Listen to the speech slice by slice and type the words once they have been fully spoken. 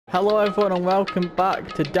Hello everyone and welcome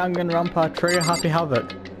back to Danganronpa Trigger Happy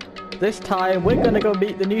Havoc. This time we're gonna go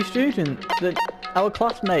meet the new student, our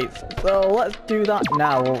classmates. So let's do that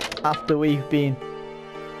now after we've been...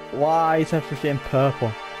 Why is everything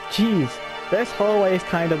purple? Jeez, this hallway is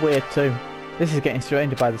kind of weird too. This is getting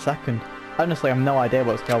stranger by the second. Honestly, I have no idea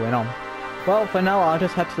what's going on. Well, for now I'll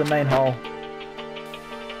just head to the main hall.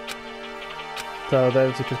 So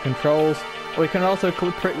those are just controls. We can also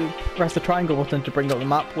press the triangle button to bring up the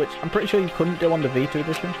map, which I'm pretty sure you couldn't do on the Vita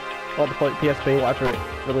edition. Or the PSP, whatever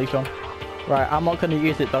it released on. Right, I'm not going to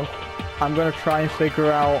use it though. I'm going to try and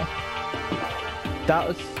figure out...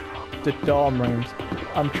 That's the dorm rooms.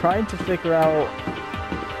 I'm trying to figure out...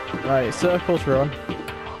 Right, circles run.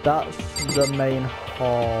 That's the main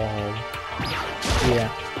hall.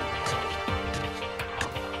 Yeah.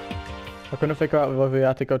 I'm going to figure out whether we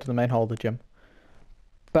have to go to the main hall of the gym.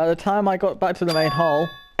 By the time I got back to the main hall,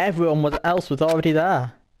 everyone else was already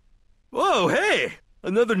there. Whoa, hey!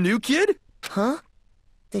 Another new kid? Huh?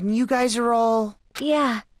 Then you guys are all...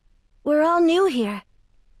 Yeah, we're all new here.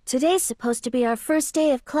 Today's supposed to be our first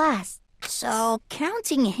day of class. So,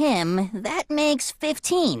 counting him, that makes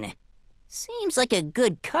 15. Seems like a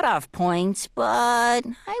good cutoff point, but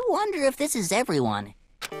I wonder if this is everyone.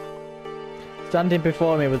 Standing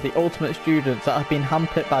before me was the ultimate students that had been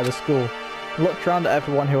handpicked by the school. I looked around at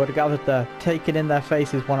everyone who had gathered there, taking in their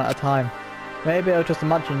faces one at a time. Maybe I was just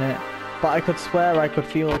imagining it, but I could swear I could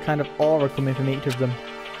feel a kind of aura coming from each of them.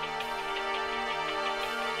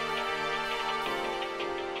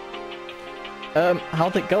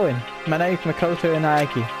 How's it going? My name's Makoto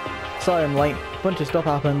Inayaki. Sorry I'm late. A bunch of stuff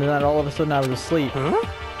happened and then all of a sudden I was asleep. Huh?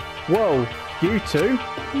 Whoa, you two?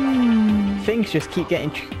 Things just keep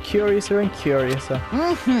getting curiouser and curiouser.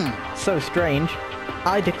 So strange.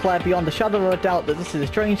 I declare beyond a shadow of a doubt that this is a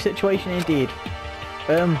strange situation indeed.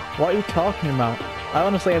 What are you talking about? I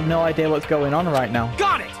honestly have no idea what's going on right now.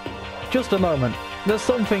 Got it! Just a moment. There's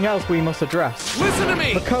something else we must address. Listen to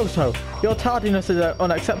me! Makoto, your tardiness is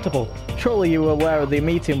unacceptable. Surely you were aware the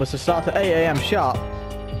meeting was to start at 8 AM sharp.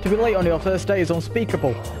 To be late on your first day is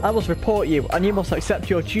unspeakable. I must report you, and you must accept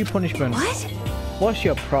your due punishment. What? What's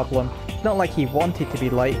your problem? It's not like he wanted to be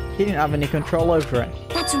late. He didn't have any control over it.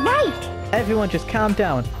 That's right! Everyone just calm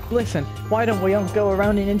down. Listen, why don't we all go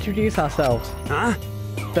around and introduce ourselves? Huh?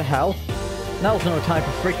 The hell? Now's no time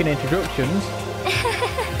for freaking introductions.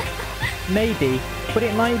 Maybe, but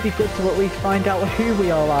it might be good to at least find out who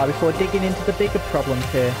we all are before digging into the bigger problems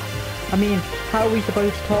here. I mean, how are we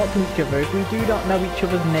supposed to talk to each other if we do not know each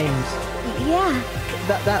other's names? Yeah.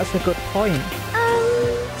 That's a good point.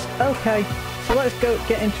 Okay, so let's go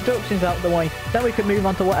get introductions out of the way. Then we can move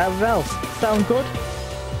on to whatever else. Sound good?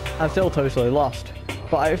 I'm still totally lost,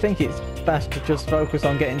 but I think it's best to just focus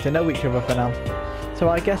on getting to know each other for now. So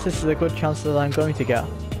I guess this is a good chance that I'm going to get.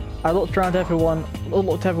 I looked everyone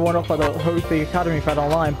up at the Havoc Academy thread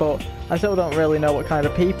online, but I still don't really know what kind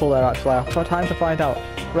of people there actually are, so time to find out.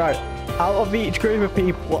 Right, out of each group of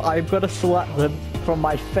people, I'm going to select them from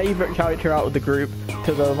my favourite character out of the group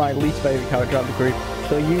to my least favourite character out of the group,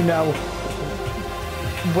 so you know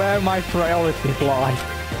where my priorities lie.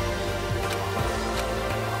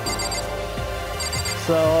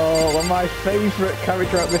 So, my favourite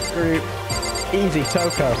character out of this group, easy,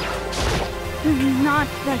 Toko. Not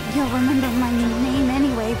that you'll remember my name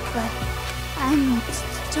anyway, but I'm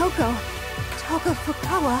Toko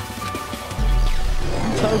Fukawa.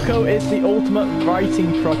 Toko is the ultimate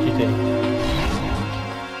writing prodigy.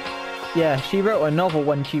 Yeah, she wrote a novel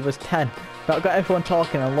when she was 10 that got everyone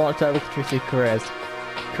talking and launched her literacy career.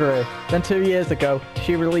 Then 2 years ago,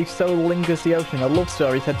 she released So Lingers the Ocean, a love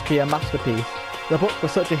story said to be a masterpiece. The book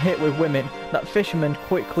was such a hit with women that fishermen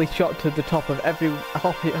quickly shot to the top of every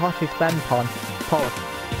hottest Ben pond.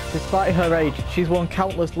 Despite her age, she's won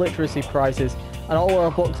countless literacy prizes, and all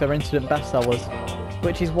her books are instant bestsellers,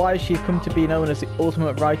 which is why she's come to be known as the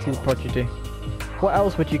ultimate writing prodigy. What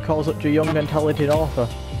else would you call such a young and talented author?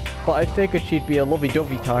 But I figured she'd be a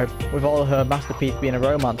lovey-dovey type, with all her masterpiece being a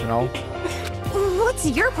romance and all. What's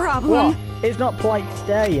your problem? What? It's not polite to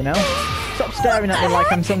stare, you know? Stop staring at me like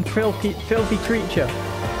I'm some filthy creature.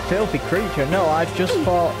 Filthy creature? No, I just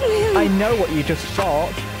thought... I know what you just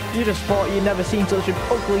thought. You just thought you'd never seen such an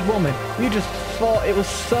ugly woman. You just thought it was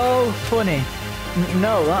so funny.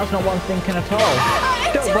 No, that's not what I'm thinking at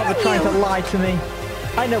all. Don't bother trying to lie to me.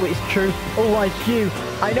 I know it's true. Otherwise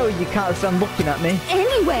I know you can't stand looking at me.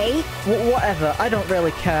 Anyway... Whatever, I don't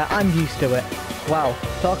really care. I'm used to it. Wow,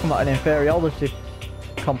 talking about an inferiority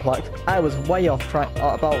complex. I was way off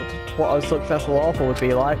about what a successful author would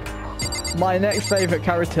be like. My next favourite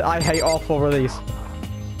character, I hate all four of these.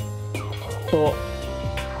 But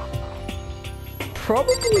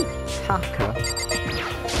probably Taka.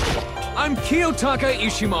 I'm Kiyotaka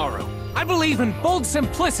Ishimaru. I believe in bold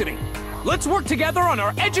simplicity. Let's work together on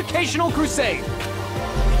our educational crusade.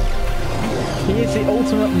 He is the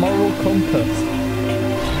ultimate moral compass.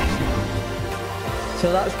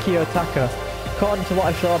 So that's Kiyotaka. According to what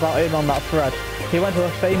I saw about him on that thread, he went to a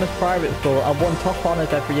famous private school and won top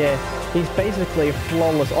honours every year. He's basically a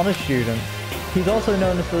flawless honours student. He's also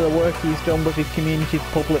known for the work he's done with his community's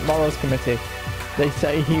public morals committee. They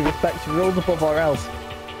say he respects rules above all else,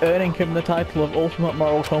 earning him the title of ultimate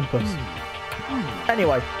moral compass.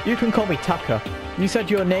 Anyway, you can call me Taka. You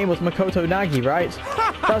said your name was Makoto Nagi, right?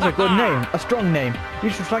 That's a good name, a strong name. You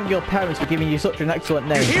should thank your parents for giving you such an excellent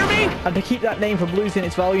name. You hear me? And to keep that name from losing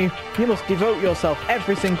its value, you must devote yourself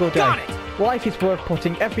every single day. Got it! Life is worth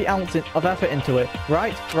putting every ounce of effort into it,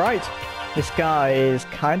 right? Right? This guy is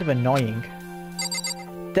kind of annoying.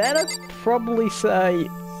 Then I'd probably say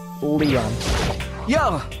Leon.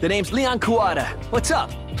 Yo, the name's Leon Kuwata. What's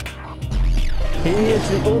up? He is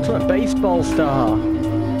the ultimate baseball star.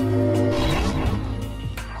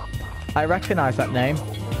 I recognise that name.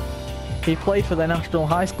 He played for the National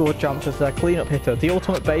High School champs as their cleanup hitter, the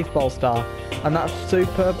ultimate baseball star. And that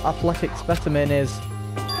superb athletic specimen is...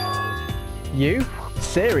 you?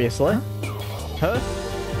 Seriously? Huh?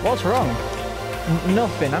 What's wrong?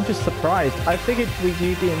 Nothing, I'm just surprised. I figured with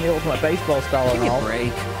you being the ultimate baseball star and all. Give me a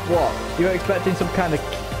break. What? You were expecting some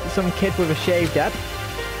kid with a shaved head?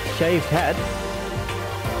 Shaved head?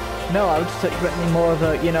 No, I was just expecting more of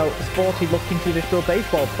a, you know, sporty looking traditional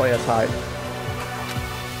baseball player type.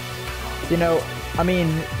 You know, I mean,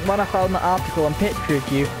 when I found that article and picture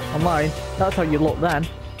of you online, that's how you look then.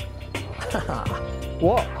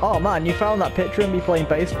 What? Oh man, you found that picture of me playing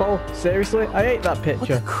baseball? Seriously? I hate that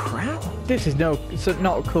picture. What the crap? This is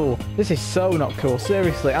not cool. This is so not cool.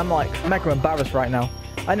 Seriously, I'm like mega embarrassed right now.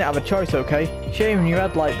 I didn't have a choice, okay? Shaving your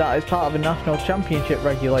head like that is part of the national championship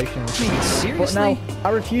regulations. Wait, seriously? But now,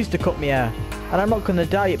 I refuse to cut my hair. And I'm not going to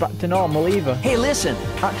dye it back to normal either. Hey, listen.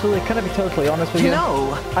 Actually, can I be totally honest with you?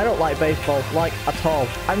 No. I don't like baseball, like, at all.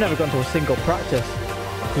 I've never gone to a single practice.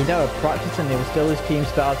 He never practiced and he was still his team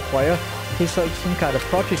star's player. He's like some kind of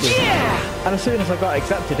prodigy. Yeah! And as soon as I got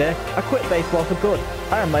accepted here, I quit baseball for good.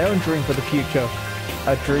 I have my own dream for the future.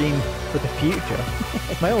 A dream for the future?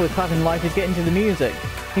 My only path in life is getting to the music.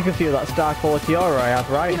 You can feel that star quality aura I have,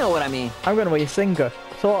 right? You know what I mean. I'm going to be a singer.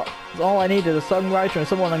 So all I need is a songwriter and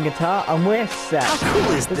someone on guitar, and we're set. How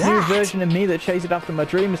cool is this that? new version of me that chases after my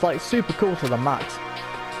dream is like super cool to the max.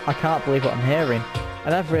 I can't believe what I'm hearing. I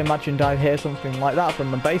never imagined I'd hear something like that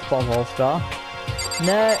from a baseball all-star.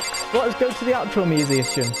 Next, let's go to the actual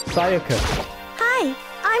musician, Sayaka. Hi,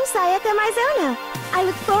 I'm Sayaka Mizono. I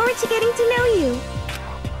look forward to getting to know you.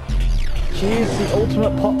 She is the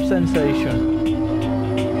ultimate pop sensation.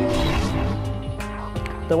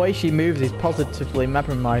 The way she moves is positively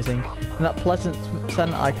mesmerizing, and that pleasant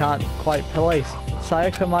scent I can't quite place.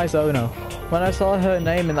 Sayaka Mizono. When I saw her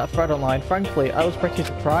name in that thread online, frankly, I was pretty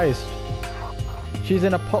surprised. She's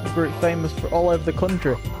in a pop group famous for all over the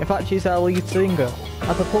country. In fact, she's our lead singer.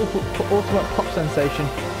 As a ultimate pop sensation,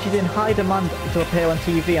 she's in high demand to appear on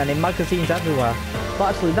TV and in magazines everywhere.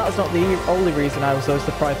 But actually, that's not the only reason I was so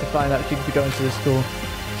surprised to find out she'd be going to the school.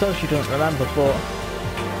 So she doesn't remember, but...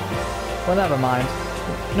 well, never mind.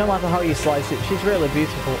 No matter how you slice it, she's really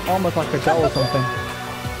beautiful, almost like a doll or something.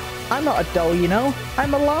 I'm not a doll, you know.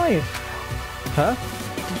 I'm alive. Huh?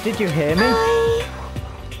 Did you hear me?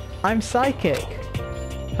 I'm psychic.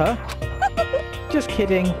 Huh? Just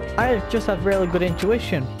kidding. I just have really good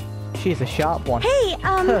intuition. She's a sharp one. Hey,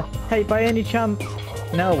 Huh. Hey, by any chance...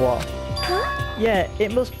 know what? Huh? Yeah,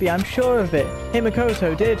 it must be, I'm sure of it. Hey,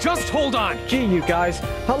 Makoto did. Just hold on! Gee, you guys,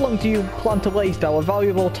 how long do you plan to waste our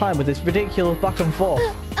valuable time with this ridiculous back and forth?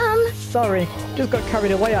 Sorry, just got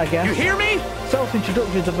carried away, I guess. You hear me?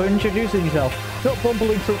 Self-introductions are for introducing yourself, not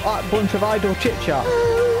bumbling through a bunch of idle chit-chat.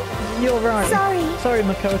 You're right. Sorry,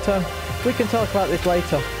 Makoto. We can talk about this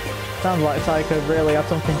later. Sounds like Psycho really had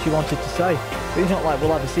something she wanted to say, but it's not like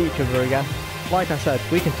we'll ever see each other again. Like I said,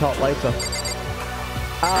 we can talk later.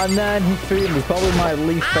 And then Hifumi, probably my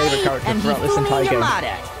least favourite character throughout this entire game.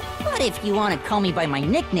 But if you want to call me by my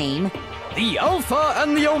nickname, The Alpha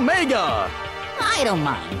and the Omega! I don't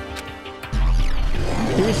mind.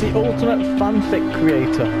 He's the ultimate fanfic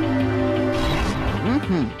creator.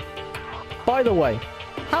 By the way,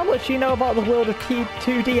 how much do you know about the world of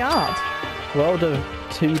 2D art? World of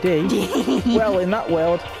 2D? Well, in that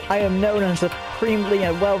world, I am known as supremely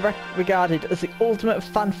and well regarded as the ultimate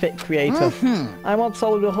fanfic creator. I once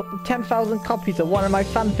sold 10,000 copies of one of my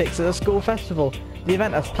fanfics at a school festival. The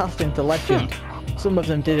event has passed into legend. Some of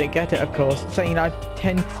them didn't get it, of course, saying I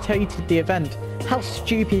tentated the event. How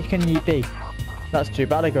stupid can you be? That's too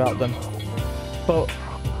bad about them. But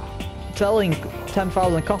selling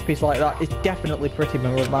 10,000 copies like that is definitely pretty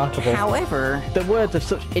remarkable. However, the words of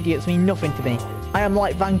such idiots mean nothing to me. I am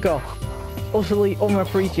like Van Gogh, utterly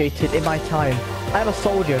unappreciated in my time. I am a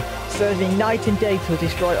soldier, serving night and day to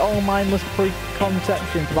destroy all mindless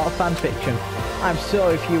preconceptions about fanfiction. I'm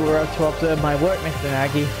sure if you were to observe my work, Mr.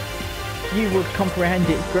 Nagy, you would comprehend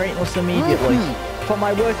its greatness immediately. For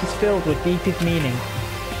my work is filled with deepest meaning.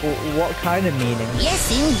 What kind of meaning?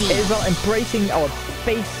 yes, indeed. It is about embracing our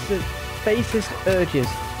basest urges.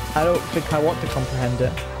 I don't think I want to comprehend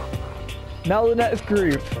it. Now the next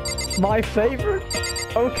group. My favourite?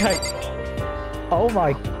 Okay. Oh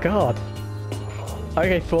my god.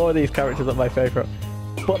 Okay, 4 of these characters are my favourite.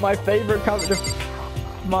 But my favourite character...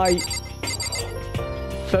 My...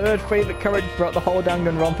 3rd favourite character throughout the whole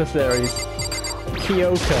Danganronpa series.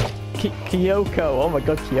 Kyoko. Kyoko. Oh my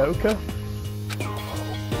god, Kyoko?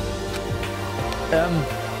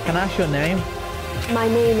 Can I ask your name? My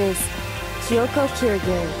name is Kyoko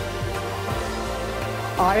Kirigiri.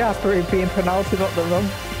 I have been pronouncing it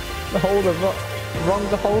wrong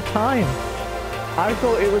the whole time. I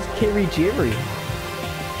thought it was Kirijiri.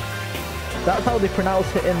 That's how they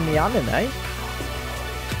pronounce it in the anime.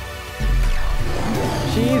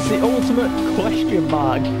 She is the ultimate question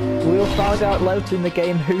mark. We'll find out later in the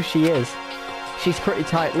game who she is. She's pretty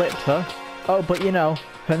tight-lipped, huh? Oh, but you know,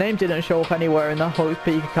 her name didn't show up anywhere in the Havoc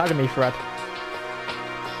Peak Academy thread.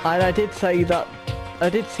 And I did see that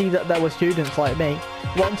there were students like me,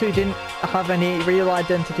 ones who didn't have any real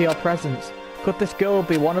identity or presence. Could this girl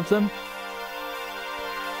be one of them?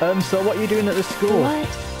 So what are you doing at the school? What?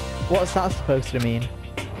 What's that supposed to mean?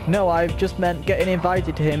 No, I've just meant getting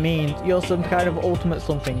invited here means you're some kind of ultimate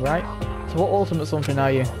something, right? So what ultimate something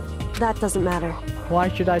are you? That doesn't matter. Why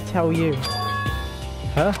should I tell you?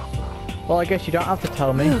 Huh? Well, I guess you don't have to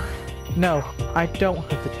tell me. No, I don't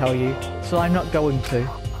have to tell you, so I'm not going to.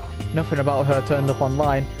 Nothing about her turned up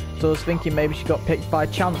online, so I was thinking maybe she got picked by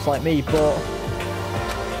chance like me, but...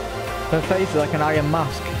 her face is like an iron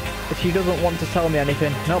mask. If she doesn't want to tell me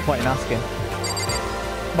anything, no point in asking.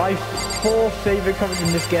 My 4th favourite character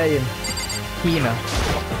in this game, Hina.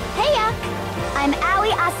 Heya! I'm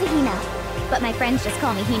Aoi Asahina, but my friends just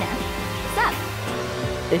call me Hina. What's up?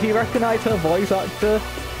 If you recognise her voice actor,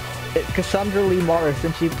 it's Cassandra Lee Morris,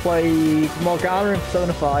 and she plays Morgana in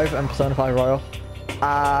Persona 5 and Persona 5 Royal,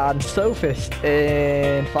 and Sophist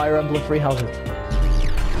in Fire Emblem Three Houses.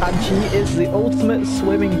 And she is the ultimate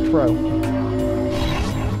swimming pro.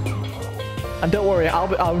 And don't worry,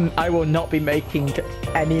 I will not be making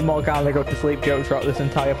any Morgana go to sleep jokes throughout this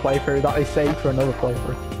entire playthrough. That is saved for another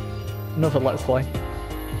playthrough. Another Let's Play.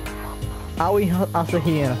 Aoi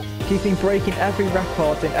Asahina. She's been breaking every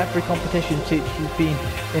record in every competition she's been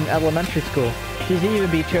in elementary school. She's even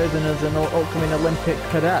been chosen as an upcoming Olympic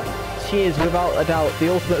cadet. She is, without a doubt, the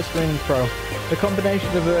ultimate swimming pro. The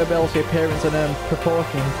combination of her ability, appearance and her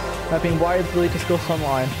proportions have been widely discussed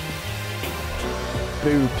online.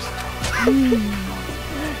 Boobs.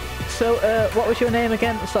 So, what was your name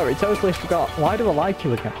again? Sorry, totally forgot. Why do I like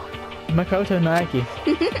you again? Makoto Naegi.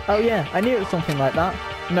 Oh yeah, I knew it was something like that.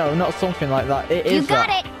 No, not something like that. It is. You got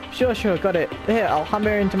that. it! Sure, got it. Here, I'll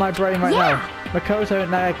hammer it into my brain right now. Makoto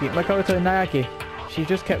Naegi. She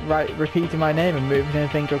just kept repeating my name and moving her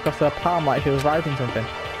finger across her palm like she was writing something.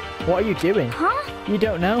 What are you doing? Huh? You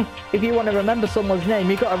don't know? If you want to remember someone's name,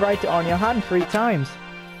 you gotta write it on your hand 3 times.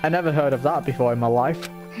 I never heard of that before in my life.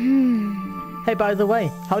 Hey, by the way,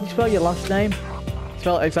 how do you spell your last name?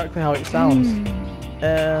 Spell it exactly how it sounds.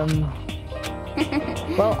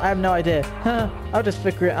 Well, I have no idea. I'll just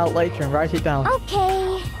figure it out later and write it down.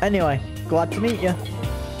 Okay. Anyway, glad to meet you.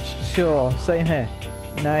 Sure, same here.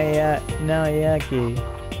 Naegi.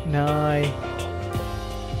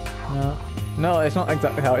 No, it's not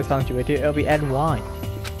exactly how it sounds, you idiot. It'll be NY.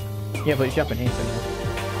 Yeah, but it's Japanese, isn't it?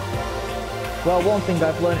 Well, one thing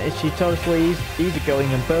I've learned is she's totally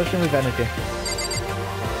easygoing and bursting with energy.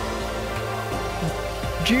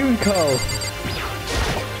 Junko!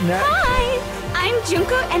 Hi! I'm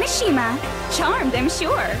Junko Enoshima. Charmed, I'm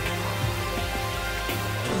sure.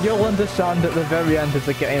 You'll understand at the very end of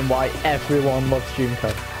the game why everyone loves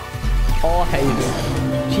Junko. Or hates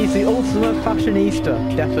her. She's the ultimate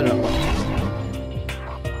fashionista, definitely.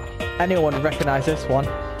 Anyone would recognise this one.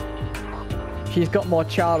 She's got more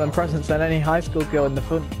charm and presence than any high school girl in the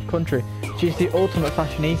country. She's the ultimate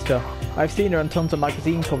fashionista. I've seen her on tons of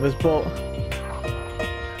magazine covers, but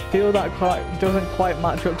feel that doesn't quite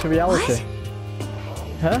match up to reality.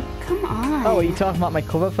 Huh? Come on. Oh, are you talking about my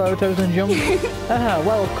cover photos and junk?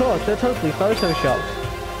 Well, of course, they're totally photoshopped.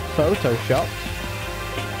 Photoshopped?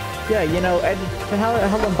 Yeah, you know, to hell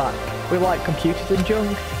and back. We like computers and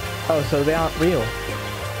junk. Oh, so they aren't real.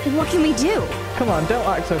 What can we do? Come on, don't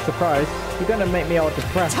act so surprised. You're gonna make me all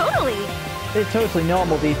depressed. Totally! It's totally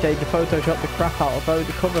normal these days to Photoshop the crap out of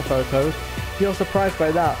the cover photos. If you're surprised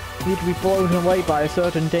by that, you'd be blown away by a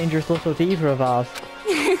certain dangerous little diva of ours.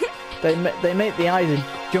 They make the eyes and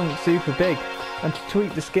junk super big, and to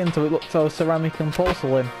tweak the skin so it looks so ceramic and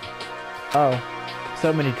porcelain. Oh,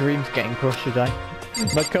 so many dreams getting crushed today.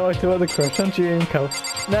 My character with a crush on Junko.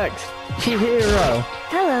 Next, Chihiro.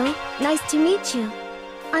 Hello, nice to meet you.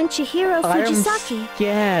 I'm Chihiro Fujisaki. I'm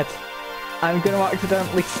scared. I'm gonna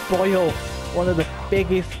accidentally spoil one of the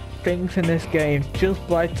biggest things in this game just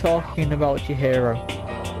by talking about Chihiro.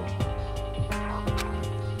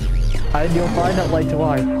 And you'll find out later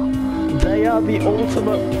why. They are the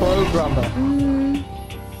ultimate programmer.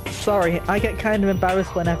 Sorry, I get kind of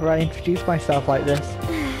embarrassed whenever I introduce myself like this.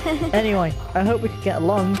 Anyway, I hope we can get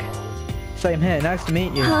along. Same here, nice to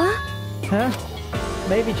meet you. Huh? Huh?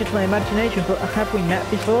 Maybe just my imagination, but have we met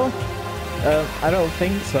before? I don't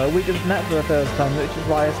think so. We just met for the first time, which is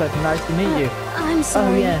why I said nice to meet you. I'm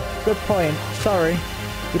sorry. Oh yeah, good point. Sorry.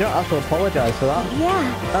 You don't have to apologise for that.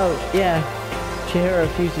 Yeah. Oh, yeah. Chihiro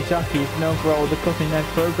Fujisaki is known for all the cutting-edge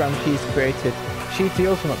programs she's created. She's the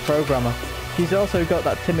ultimate programmer. She's also got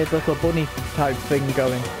that timid little bunny type thing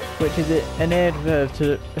going, which is an adverb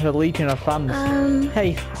to her legion of fans.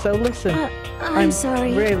 Hey, so listen. I'm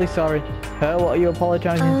sorry. Really sorry. What are you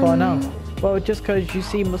apologising for now? Well, just because you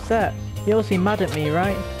seem upset. You all seem mad at me,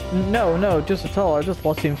 right? No, just at all. I just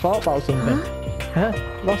lost in thought about something. Huh?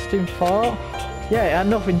 Lost in thought? Yeah, it had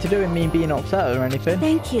nothing to do with me being upset or anything.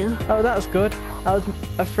 Thank you. Oh, that's good. I was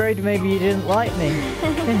afraid maybe you didn't like me.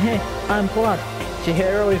 I'm glad.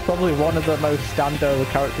 Chihiro is probably one of the most standout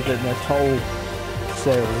characters in this whole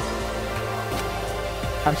series.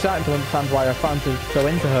 I'm starting to understand why her fans are so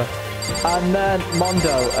into her. And then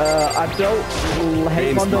Mondo. I don't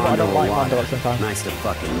hate Mondo, but I don't like Mondo at the same time. Nice to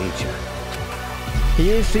fucking meet you. He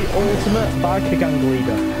is the ultimate biker gang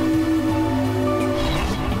leader.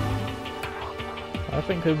 I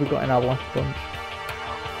think who we got in our last bunch?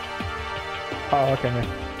 Oh, okay, yeah.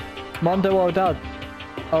 Mondo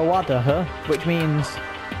Owada, huh? Which means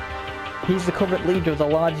he's the current leader of the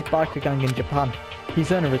largest biker gang in Japan.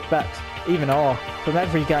 He's earned respect, even awe, from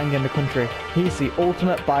every gang in the country. He's the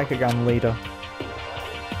ultimate biker gang leader.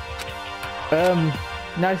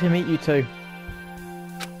 Nice to meet you too.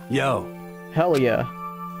 Yo. Hell yeah.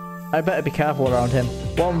 I better be careful around him.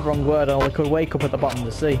 One wrong word and I could wake up at the bottom of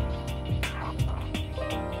the sea.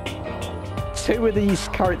 Two of these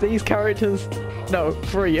characters... No,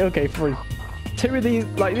 three. Okay, three. Two of these...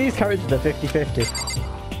 Like, these characters are 50-50.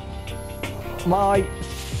 My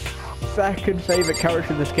second favourite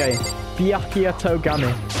character in this game. Byakuya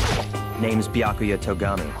Togami. Name's Byakuya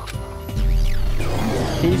Togami.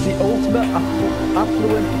 He's the ultimate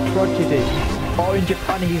affluent prodigy. Or in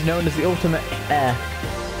Japan, he's known as the ultimate heir.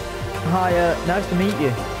 Hi, nice to meet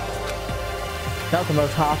you. That's the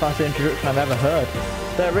most half-assed introduction I've ever heard.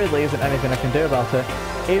 There really isn't anything I can do about it.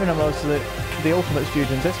 Even though most of the ultimate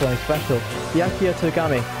students, this one is special. Byakuya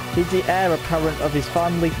Togami. He's the heir apparent of his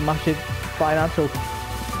family's massive financial...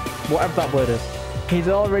 whatever that word is. He's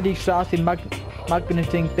already started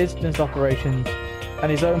magneting business operations,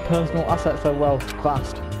 and his own personal assets are, well,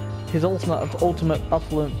 vast. His ultimate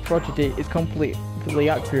affluent prodigy is completely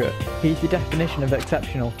accurate. He's the definition of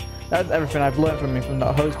exceptional. That's everything I've learned from him from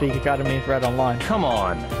that Hospeak Academy and Fred Online. Come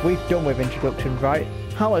on. We've done with introductions, right?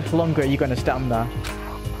 How much longer are you going to stand there?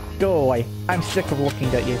 Go away. I'm sick of looking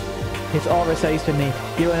at you. His aura says to me,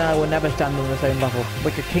 you and I will never stand on the same level,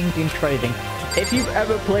 like a king in trading. If you've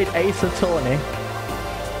ever played Ace Attorney,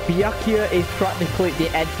 Byakuya is practically the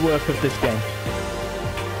edge work of this game.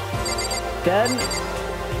 Then,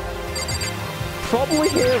 probably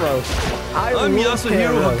Hero. I'm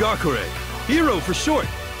Yasuhiro Hagakure. Hero for short.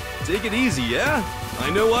 Take it easy, yeah? I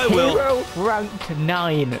know I will. Hero ranked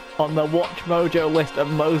 9 on the Watch Mojo list of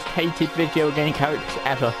most hated video game characters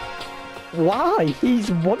ever. Why?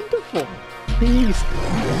 He's wonderful. He's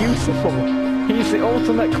beautiful. He's the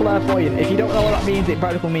ultimate clairvoyant. If you don't know what that means, it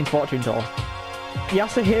practically means fortune teller.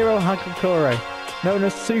 Yasuhiro Hagakure, known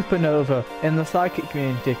as Supernova in the psychic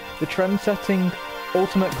community, the trend-setting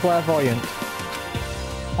ultimate clairvoyant.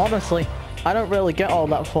 Honestly, I don't really get all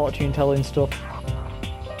that fortune-telling stuff.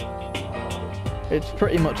 It's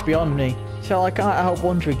pretty much beyond me, so I can't help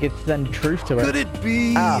wondering if there's any truth to it. Could it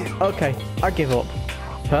be... okay, I give up.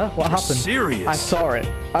 Huh? What happened? Serious? I saw it.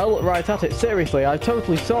 I looked right at it. Seriously, I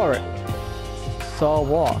totally saw it. saw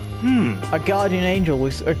what? A guardian angel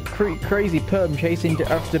with a crazy perm chasing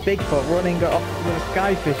after Bigfoot running off with a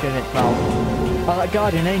skyfish in its mouth. Oh, that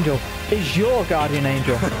guardian angel is your guardian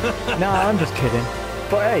angel. Nah, I'm just kidding.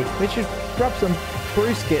 But hey, we should grab some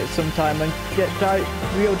brewskits sometime and get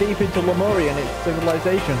real deep into Lemuria and its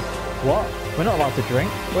civilization. What? We're not allowed to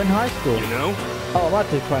drink. We're in high school. You know? Oh, I'm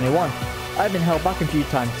actually 21. I've been held back a few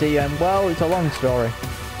times, see, and well, it's a long story.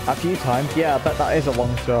 A few times? Yeah, I bet that is a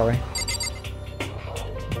long story.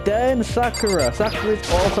 Then Sakura. Sakura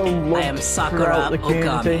is also loved throughout the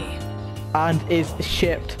community and is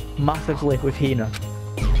shipped massively with Hina.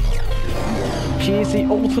 She is the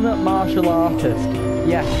ultimate martial artist.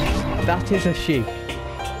 Yes, that is a she.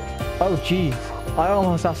 Oh jeez, I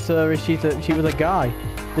almost asked her if she was a guy.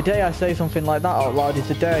 The day I say something like that out loud is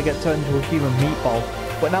the day I get turned into a human meatball.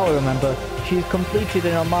 But now I remember, she's competed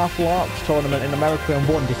in a martial arts tournament in America and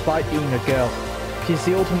won despite being a girl. She's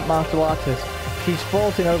the ultimate martial artist. She's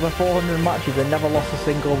fought in over 400 matches and never lost a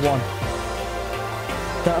single one.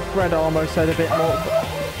 That Fred almost said a bit more.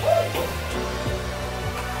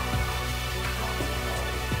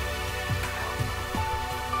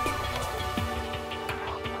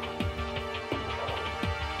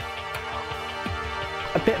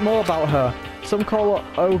 A bit more about her. Some call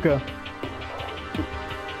her Ogre.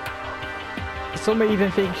 Some even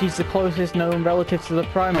think she's the closest known relative to the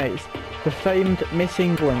primates, the famed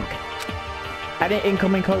missing link. Any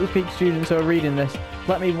incoming Coat Peak students who are reading this,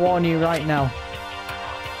 let me warn you right now.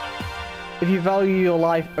 If you value your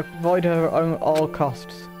life, avoid her at all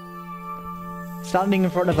costs. Standing in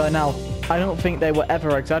front of her now, I don't think they were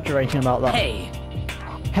ever exaggerating about that. Hey!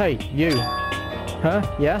 Hey, you. Huh?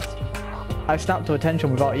 Yes? I snapped to attention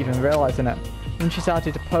without even realising it. And she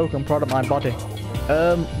started to poke and prod at my body.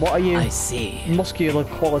 What are you? I see. Muscular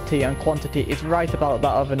quality and quantity is right about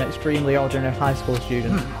that of an extremely ordinary high school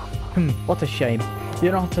student. What a shame.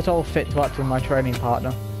 You're not at all fit to act with my training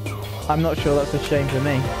partner. I'm not sure that's a shame for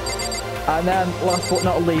me. And then, last but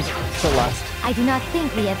not least, Celeste. I do not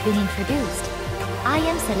think we have been introduced. I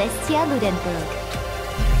am Celestia Ludenberg.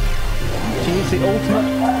 She's the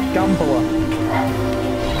ultimate gambler.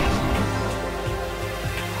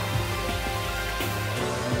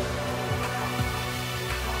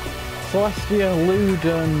 Celestia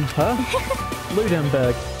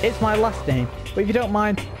Ludenberg. It's my last name, but if you don't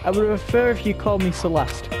mind, I would prefer if you called me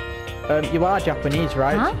Celeste. You are Japanese,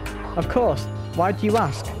 right? Huh? Of course. Why do you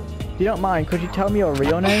ask? If you don't mind, could you tell me your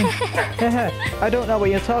real name? I don't know what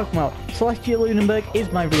you're talking about. Celestia Ludenberg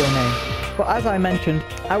is my real name. But as I mentioned,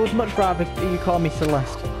 I would much rather you call me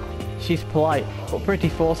Celeste. She's polite, but pretty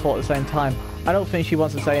forceful at the same time. I don't think she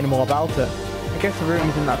wants to say any more about it. I guess the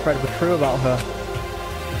rumours in that thread were true about her.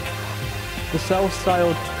 The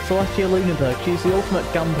self-styled Celestia Ludenberg, she's the ultimate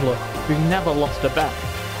gambler who's never lost a bet.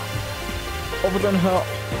 Other than her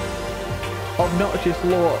obnoxious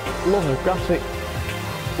love of graphic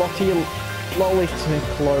lolita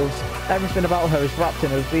clothes, everything about her is wrapped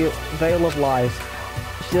in a veil of lies.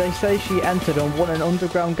 They say she entered and won an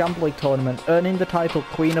underground gambling tournament, earning the title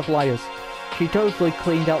Queen of Liars. She totally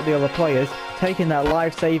cleaned out the other players, taking their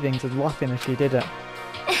life savings and laughing as she did it.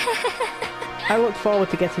 I look forward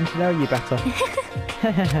to getting to know you better.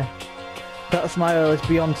 That smile is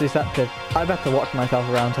beyond deceptive. I better watch myself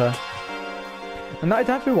around her. And that is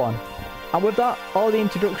everyone. And with that, all the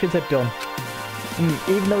introductions are done.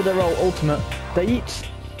 Even though they're all ultimate, they each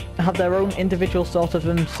have their own individual sort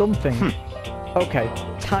of something. Okay,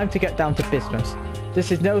 time to get down to business.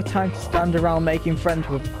 This is no time to stand around making friends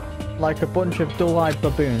with like a bunch of dull-eyed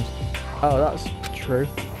baboons. Oh, that's true.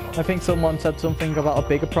 I think someone said something about a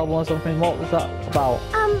bigger problem or something. What was that about?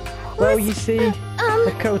 Well, you see,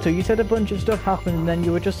 Makoto, you said a bunch of stuff happened and then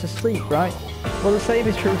you were just asleep, right? Well, the same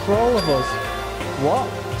is true for all of us. What?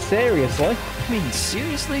 Seriously? I mean,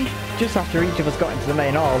 seriously? Just after each of us got into the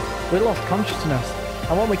main hall, we lost consciousness.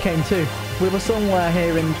 And when we came to, we were somewhere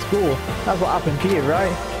here in school. That's what happened to you,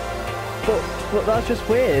 right? But that's just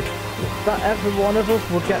weird. That every one of us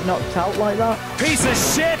would get knocked out like that. Piece of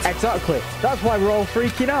shit! Exactly. That's why we're all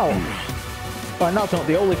freaking out. And that's not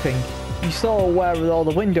the only thing. You saw where all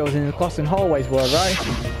the windows in the class and hallways were, right?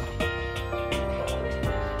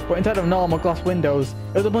 But instead of normal glass windows,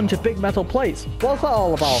 there's a bunch of big metal plates. What's that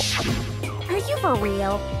all about? Are you for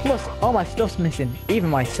real? Plus, all my stuff's missing, even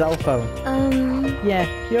my cell phone. Yeah,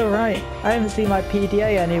 you're right. I haven't seen my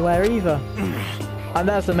PDA anywhere either. And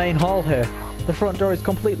there's the main hall here. The front door is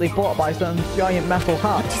completely blocked by some giant metal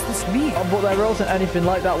hat. What does this mean? Oh, but there wasn't anything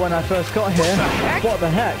like that when I first got here. What the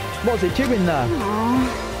heck? What's it doing there?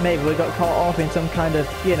 Maybe we got caught off in some kind of,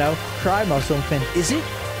 you know, crime or something. Is it?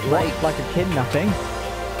 Like a kidnapping?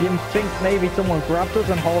 You think maybe someone grabbed us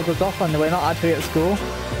and hauled us off and we're not actually at school?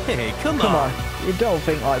 Hey, come Come on. on, you don't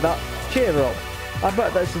think like that. Cheer up. I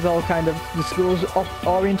bet this is all kind of the school's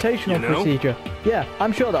orientational procedure. Yeah,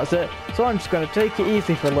 I'm sure that's it. So I'm just going to take it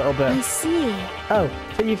easy for a little bit. I see. Oh,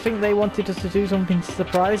 so you think they wanted us to do something to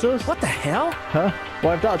surprise us? What the hell? Huh?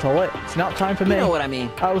 Well, if that's all it, it's nap time for me. You know what I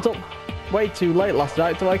mean. I was up way too late last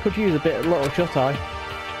night, so I could use a bit of little shut-eye.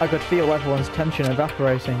 I could feel everyone's tension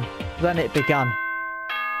evaporating. Then it began.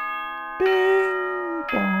 Bing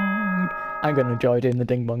bong. I'm going to enjoy doing the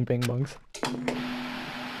ding bong bing bongs.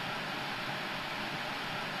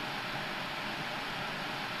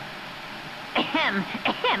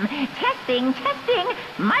 Testing.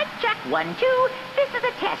 Mic check 1, 2. This is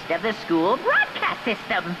a test of the school broadcast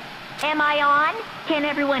system. Am I on? Can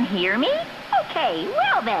everyone hear me? Okay,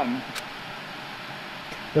 well then.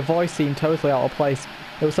 The voice seemed totally out of place.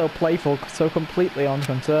 It was so playful, so completely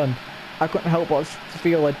unconcerned. I couldn't help but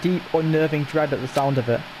feel a deep, unnerving dread at the sound of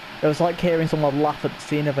it. It was like hearing someone laugh at the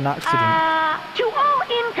scene of an accident. To all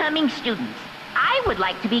incoming students, I would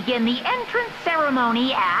like to begin the entrance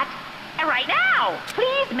ceremony at... right now!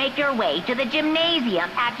 Please make your way to the gymnasium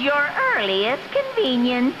at your earliest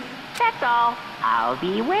convenience. That's all. I'll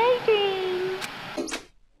be waiting.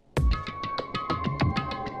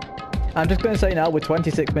 I'm just going to say now, we're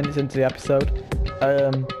 26 minutes into the episode.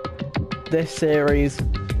 This series,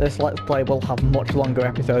 this Let's Play will have much longer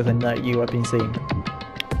episodes than you have been seeing.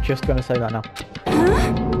 Just going to say that now.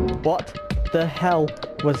 What the hell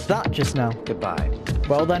was that just now? Goodbye.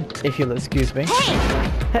 Well then, if you'll excuse me.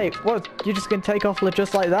 Hey, what? You're just gonna take off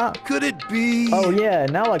just like that? Could it be? Oh yeah,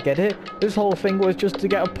 now I get it. This whole thing was just to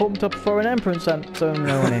get her pumped up for an entrance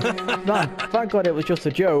ceremony. Man, thank God it was just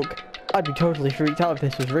a joke. I'd be totally freaked out if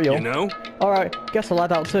this was real. You know? Alright, guess I'll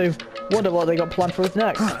head out too. Wonder what they got planned for us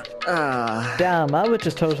next. Damn, I was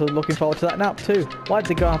just totally looking forward to that nap too. Why'd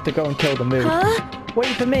they have to go and kill the mood?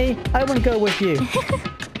 Wait for me, I want to go with you.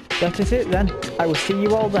 That is it then. I will see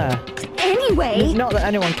you all there. Anyway... Not that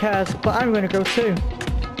anyone cares, but I'm going to go too.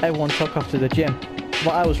 Everyone took off to the gym,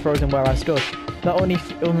 but I was frozen where I stood. That only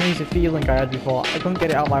uneasy feeling I had before, I couldn't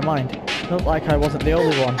get it out of my mind. Not like I wasn't the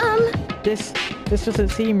only one. This doesn't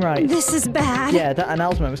seem right. This is bad. Yeah, that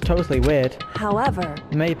announcement was totally weird. However...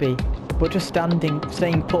 Maybe, but just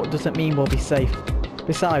staying put doesn't mean we'll be safe.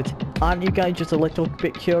 Besides, aren't you guys just a little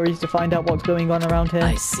bit curious to find out what's going on around here?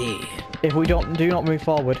 I see. If we do not move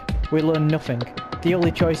forward, we learn nothing. The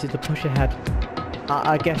only choice is to push ahead.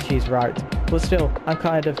 I guess she's right. But still, I'm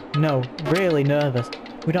really nervous.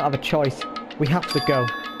 We don't have a choice. We have to go.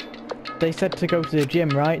 They said to go to the gym,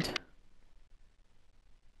 right?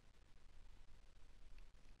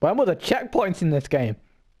 When were the checkpoints in this game?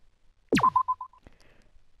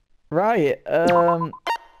 Right,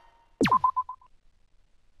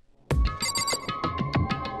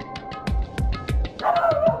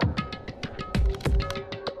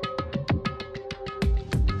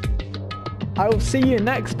 I will see you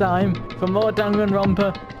next time for more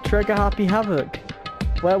Danganronpa Trigger Happy Havoc,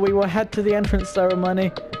 where we will head to the entrance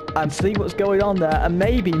ceremony and see what's going on there and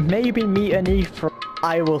maybe meet an Eve.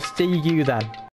 I will see you then.